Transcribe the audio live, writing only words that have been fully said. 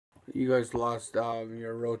You guys lost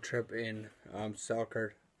your road trip in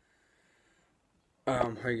Selkirk.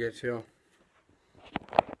 How you get to?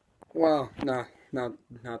 Well, not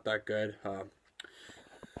that good.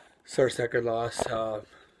 It's our second loss.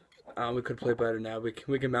 We could play better now. We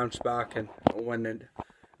can bounce back and win it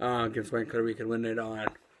against Winkler. We could win it on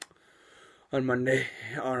Monday.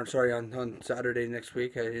 On Saturday next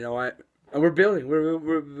week. You know what? And we're building.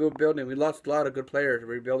 We're building. We lost a lot of good players.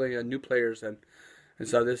 We're building new players and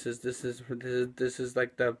so this is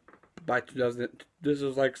like the by 2000. This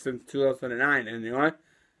is like since 2009. And you know what?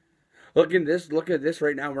 Look at this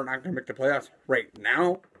right now. We're not gonna make the playoffs right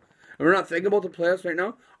now. And we're not thinking about the playoffs right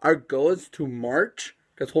now. Our goal is to March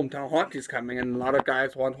because hometown hockey is coming, and a lot of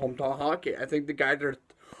guys want hometown hockey. I think the guys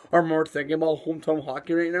are more thinking about hometown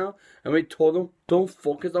hockey right now. And we told them don't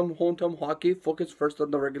focus on hometown hockey. Focus first on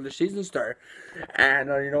the regular season start. And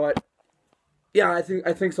you know what? Yeah, I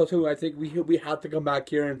think so too. I think we have to come back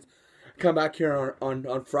here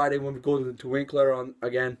on Friday when we go to Winkler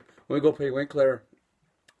again. When we go play Winkler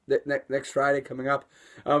next Friday coming up.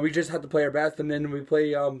 We just have to play our best, and then we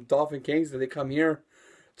play Dolphin Kings, and they come here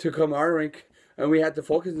to come our rink, and we had to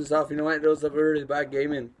focus and stuff. You know what? It was a really bad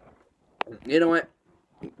game, and you know what?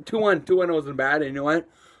 2-1 wasn't bad, and you know what?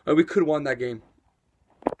 We could have won that game.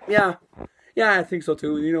 Yeah, I think so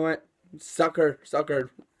too. You know what? Sucker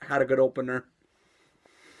had a good opener.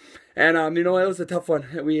 And you know, it was a tough one.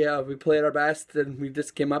 We played our best, and we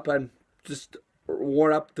just came up and just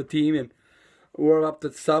wore up the team and wore up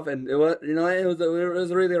the stuff. And it was, you know, it was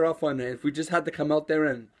a really rough one. If we just had to come out there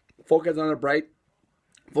and focus on the bright,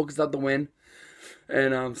 focus on the win,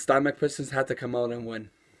 and SteinbackPistons had to come out and win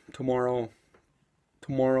tomorrow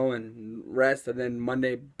and rest, and then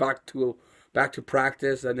Monday back to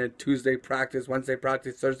practice, and then Tuesday practice, Wednesday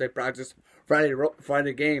practice, Thursday practice,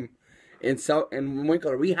 Friday game. In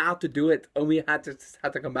Winkler, we have to do it, and we had to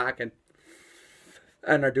come back and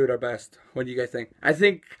do it our best. What do you guys think? I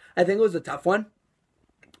think it was a tough one,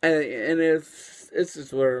 and it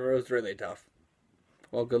was really tough.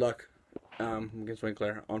 Well, good luck against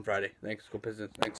Winkler on Friday. Thanks, go Pistons. Thanks.